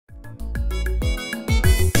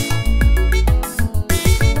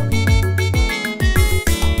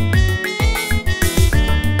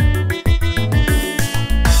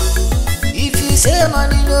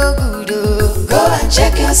good. Go and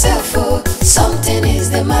check yourself, oh. Something is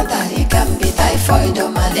the matter. It can be typhoid or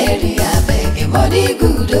malaria. Beg money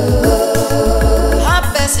good.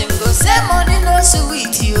 Half person go say money no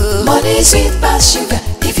sweet you. Money sweet past sugar.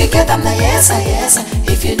 If you get them, na yes, yes.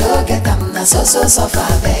 If you don't get them, na so suffer.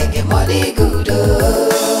 Beg money good.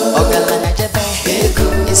 Ogalana jebe, ego.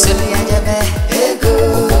 Isoli jebe, ego.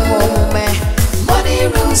 Money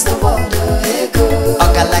rules the world, ego.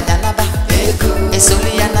 Ogalana naba, ego.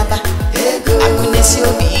 Isoli naba, ego. Akunesi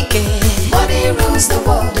obike. Money rules the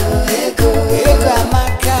world, ego. Ego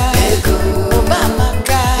amaka, ego.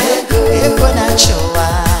 Obamaka, ego. Ego nachowa.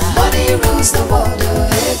 Money rules the world,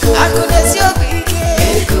 ego. Akunesi obike,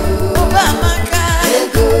 ego. Obamaka,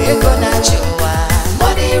 ego. Ego nachowa.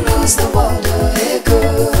 Money rules the world, ego.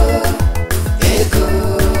 Ego,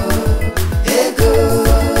 ego.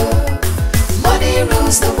 Money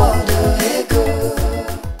rules the world, ego.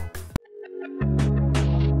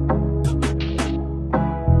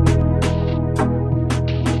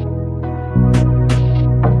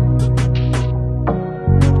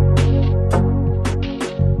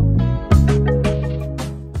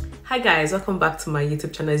 Hi guys, welcome back to my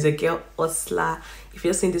YouTube channel. It's your girl Osla. If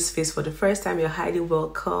you're seeing this face for the first time, you're highly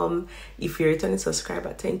welcome. If you're a returning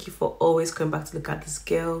subscriber, thank you for always coming back to look at this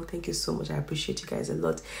girl. Thank you so much. I appreciate you guys a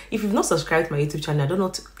lot. If you've not subscribed to my YouTube channel, I don't know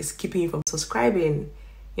what is keeping you from subscribing,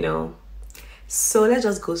 you know. So let's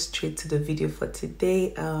just go straight to the video for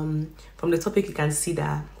today. From the topic, you can see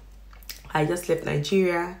that I just left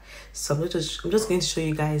Nigeria, so I'm just going to show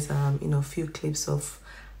you guys you know, a few clips of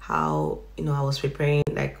how, you know, I was preparing,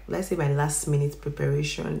 like, let's say my last minute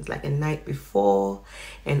preparation, like a night before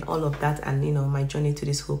and all of that, and you know, my journey to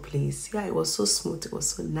this whole place. Yeah, it was so smooth, it was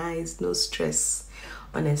so nice, no stress,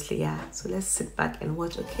 honestly. Yeah, so let's sit back and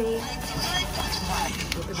watch. Okay.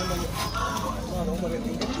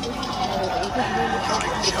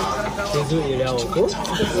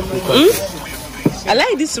 I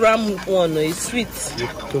like this ram one. It's sweet.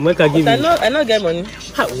 To make a give I not get money.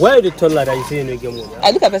 Why are you told that you say you no get money?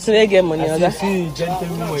 I look at person that get money. I see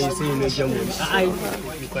gentleman you say you no get money.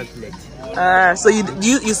 You calculate. So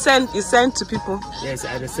you send to people? Yes,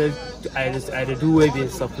 I do wedding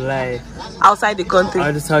supply outside the country.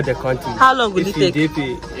 Outside the country. How long will it take?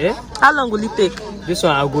 How long will it take? This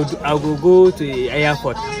one I will go to the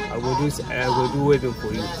airport. I will do wedding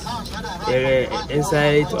for you.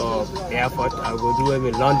 Inside of airport, I will do wedding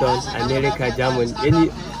in London, America, Germany, any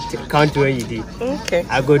country where you did. Okay.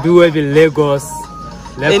 I go do wedding in Lagos.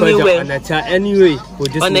 Anywhere. Anyway, for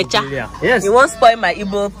this Nigeria. Yes. You won't spoil my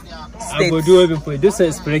Igbo state. I will do wedding for you. This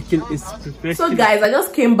is preparation. So guys, I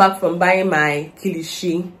just came back from buying my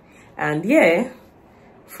kilishi, and yeah,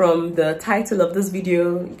 from the title of this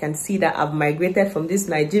video, you can see that I've migrated from this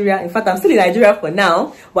Nigeria. In fact, I'm still in Nigeria for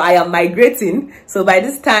now, but I am migrating. So by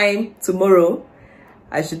this time tomorrow,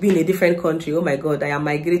 I should be in a different country. Oh my God, I am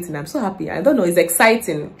migrating. I'm so happy. I don't know, it's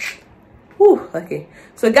exciting. Whew, okay.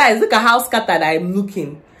 So guys, look at how scattered I'm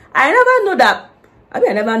looking. I never know that. I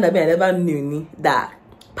never knew that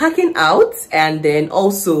packing out and then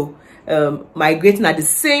also migrating at the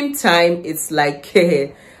same time. It's like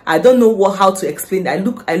I don't know how to explain that.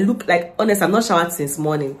 I look like, honest, I'm not showered since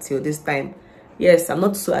morning till this time. Yes, I'm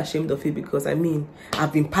not so ashamed of it because I mean,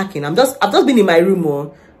 I've been packing. I've just been in my room.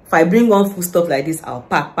 Oh, if I bring one food stuff like this, I'll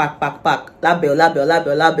pack.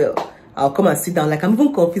 Label. I'll come and sit down. Like, I'm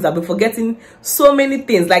even confused. I've been forgetting so many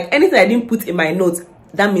things. Like, anything I didn't put in my notes,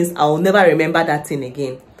 that means I'll never remember that thing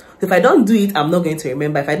again. So if I don't do it, I'm not going to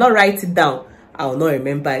remember. If I don't write it down, I will not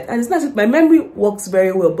remember it. And it's not, my memory works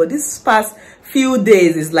very well, but this past few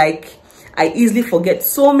days is like I easily forget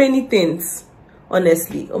so many things.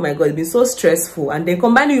 Honestly, oh my God, it's been so stressful, and then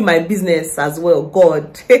combining with my business as well.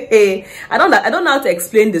 God, I don't know how to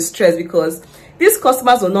explain the stress, because these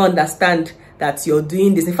customers will not understand that you're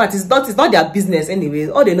doing this. In fact, it's not their business anyways.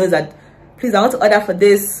 All they know is that, please, I want to order for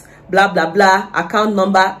this, blah blah blah, account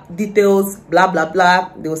number, details, blah blah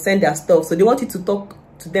blah. They will send their stuff, so they want you to talk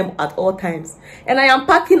to them at all times. And I am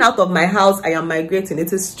packing out of my house. I am migrating.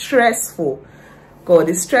 It is stressful. God,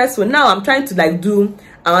 it's stressful. Now I'm trying to like do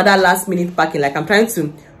another last minute packing. Like, I'm trying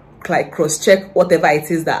to like cross check whatever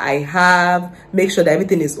it is that I have, make sure that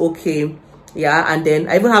everything is okay. Yeah, and then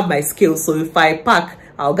I even have my scale, so if I pack,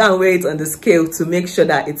 I'll go and weigh it on the scale to make sure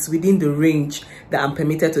that it's within the range that I'm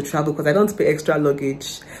permitted to travel, because I don't pay extra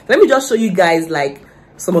luggage. Let me just show you guys like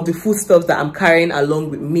some of the foodstuffs that I'm carrying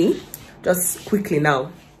along with me, just quickly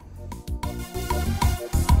now.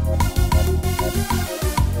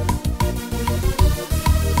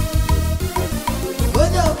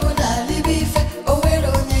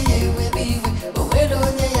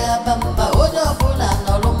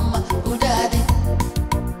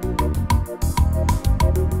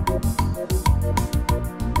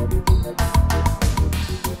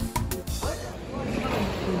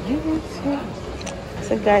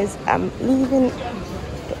 guys, I'm leaving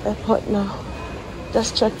the airport now.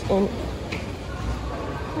 Just checked in.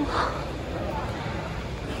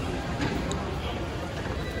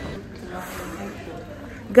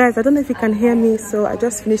 Guys, I don't know if you can hear me, so I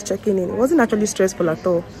just finished checking in. It wasn't actually stressful at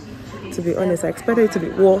all, to be honest. I expected it to be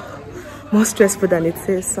more stressful than it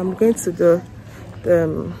is. So I'm going to the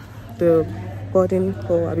boarding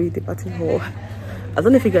hall, I mean the departing hall. I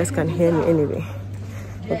don't know if you guys can hear me anyway.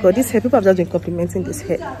 Oh God, this hair, people have just been complimenting this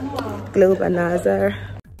hair. Globe and Nazar.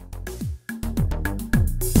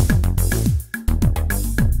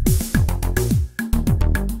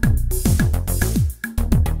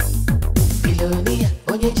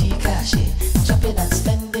 Chopping and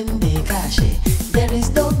spending the cash. There is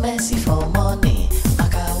no mercy for money.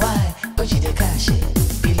 Makawai, oji the cash.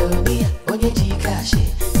 Bilonia, onyeji cash.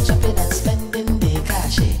 Chopping and spending the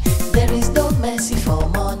cash. There is no mercy for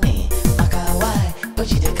money. Makawai,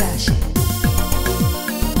 oji the cash.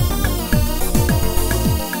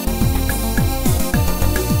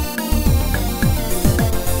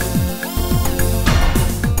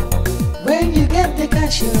 When you get the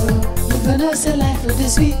cash, you're gonna sell life with the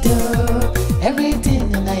sweet dough.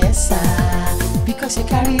 Everything in the yes sir, because you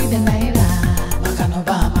carry the naira.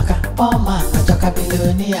 Makanoba maka, poma na joka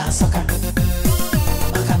bilonia soka.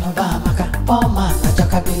 Makanoba maka, poma na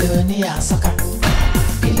joka bilonia soka.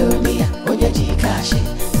 Bilonia, onyeji cash,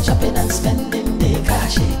 chopping and spending the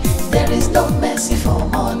cash. There is no mercy for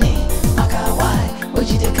money. Makawai,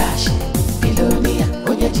 oji the cash. Bilonia,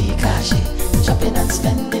 onyeji cash, chopping and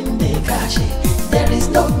spending the cash. There is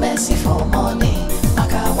no mercy for money.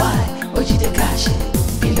 Makawai, oji the cash.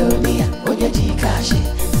 Bilonia, onyeji cash.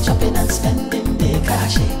 Chopping and spending the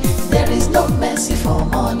cash. There is no mercy for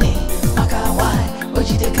money. Makawai,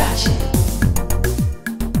 oji the cash.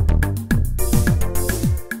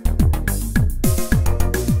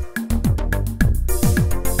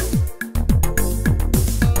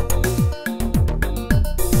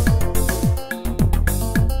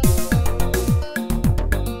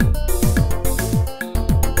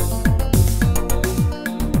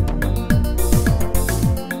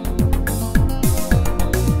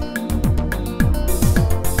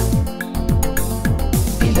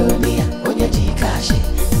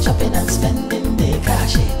 Chopping and spending the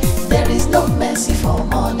cash. There is no mercy for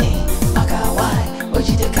money. Makawai,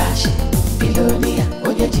 oji the cash. Bilonia,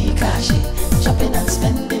 onyeji cash. Chopping and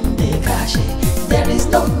spending the cash. There is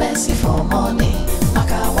no mercy for money.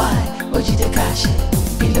 Makawai, oji the cash.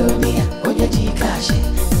 Bilonia, onyeji cash.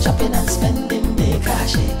 Chopping and spending the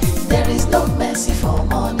cash. There is no mercy for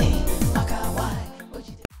money. Makawai,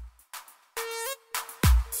 oji the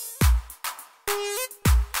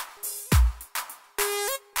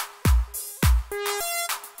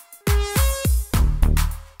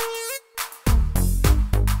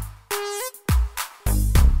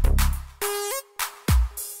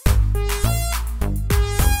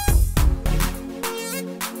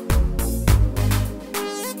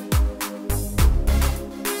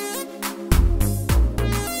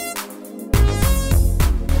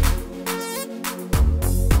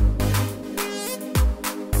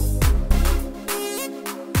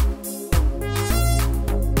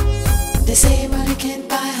They say money can't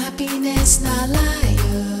buy happiness, not lie.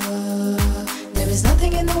 There is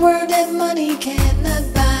nothing in the world that money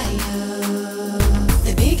cannot buy.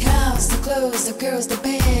 The big house, the clothes, the girls, the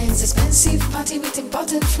bands, expensive party with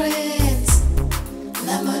important friends.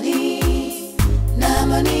 Na money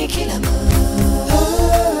kill 'em all.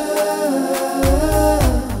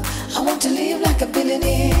 I want to live like a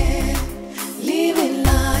billionaire, living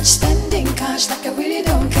large, spending cash like I really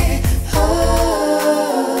don't care.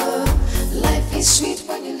 Life is sweet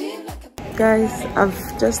when you live like a... Guys,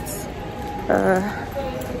 I've just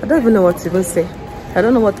I don't even know what to even say. I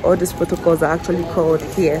don't know what all these protocols are actually called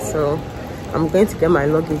here, so I'm going to get my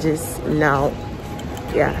luggages now.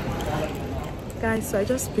 Yeah, guys, so I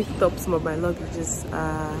just picked up some of my luggages.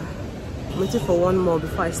 I'm waiting for one more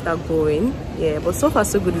before I start going. Yeah, but so far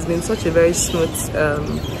so good. It's been such a very smooth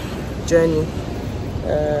journey.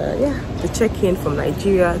 Yeah, the check-in from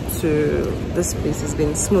Nigeria to this place has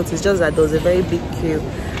been smooth. It's just that there was a very big queue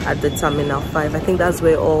at the Terminal 5. I think that's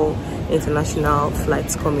where all international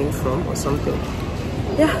flights come in from or something.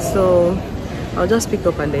 Yeah, so I'll just pick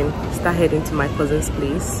up and then start heading to my cousin's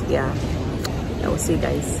place. Yeah, I will see you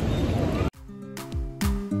guys.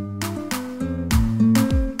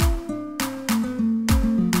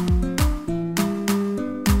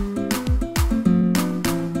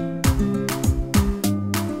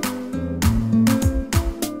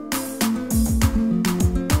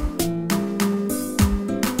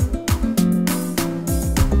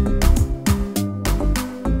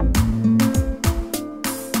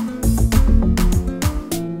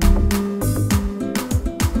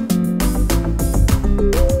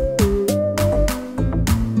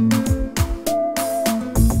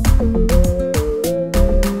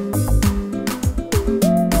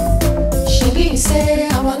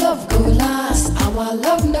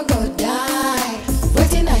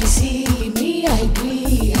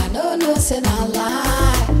 in our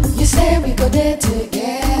life. You say we go there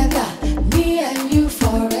together, me and you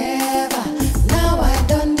forever. Now I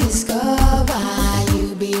don't discover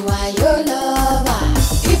you be why your lover.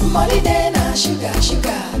 If money then I sugar,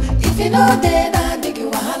 sugar. If you know then I big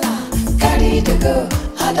wahala. Carry to go,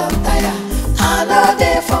 I don't tire. I know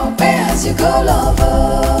they for pay as you go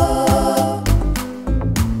lover.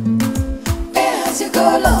 Pay as you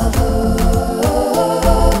go lover.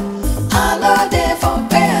 I know they for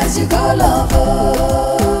pay as you go lover.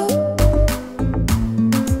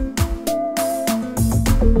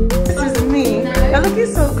 This is me. You're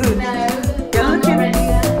looking so good. You're looking ready.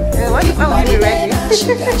 What if I want to be ready?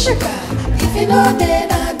 Sugar, sugar. If you know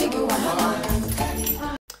then I big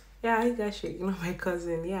wahala. Yeah, you guys should know my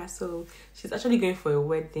cousin. Yeah, so she's actually going for a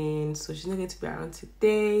wedding, so she's not going to be around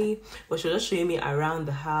today, but she'll just show me around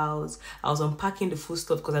the house. I was unpacking the food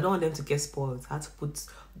stuff because I don't want them to get spoiled. I had to put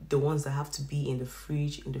the ones that have to be in the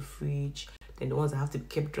fridge, then the ones that have to be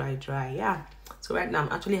kept dry. Yeah, so right now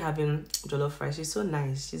I'm actually having jollof rice. She's so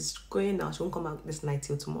nice. She's going now. She won't come out this night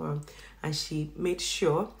till tomorrow, and she made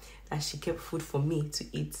sure that she kept food for me to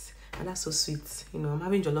eat, and that's so sweet. You know, I'm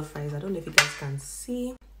having jollof rice. I don't know if you guys can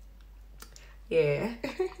see. Yeah.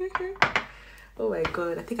 Oh my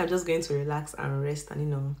god, I think I'm just going to relax and rest and, you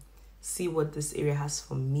know, see what this area has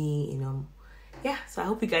for me, you know. Yeah, so I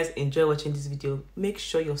hope you guys enjoy watching this video. Make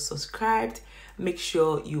sure you're subscribed, make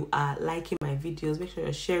sure you are liking my videos, make sure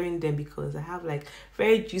you're sharing them, because I have like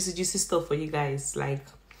very juicy stuff for you guys. Like,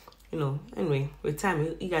 you know, anyway, with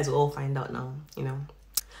time you guys will all find out now, you know.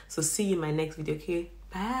 So see you in my next video. Okay,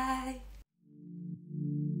 bye.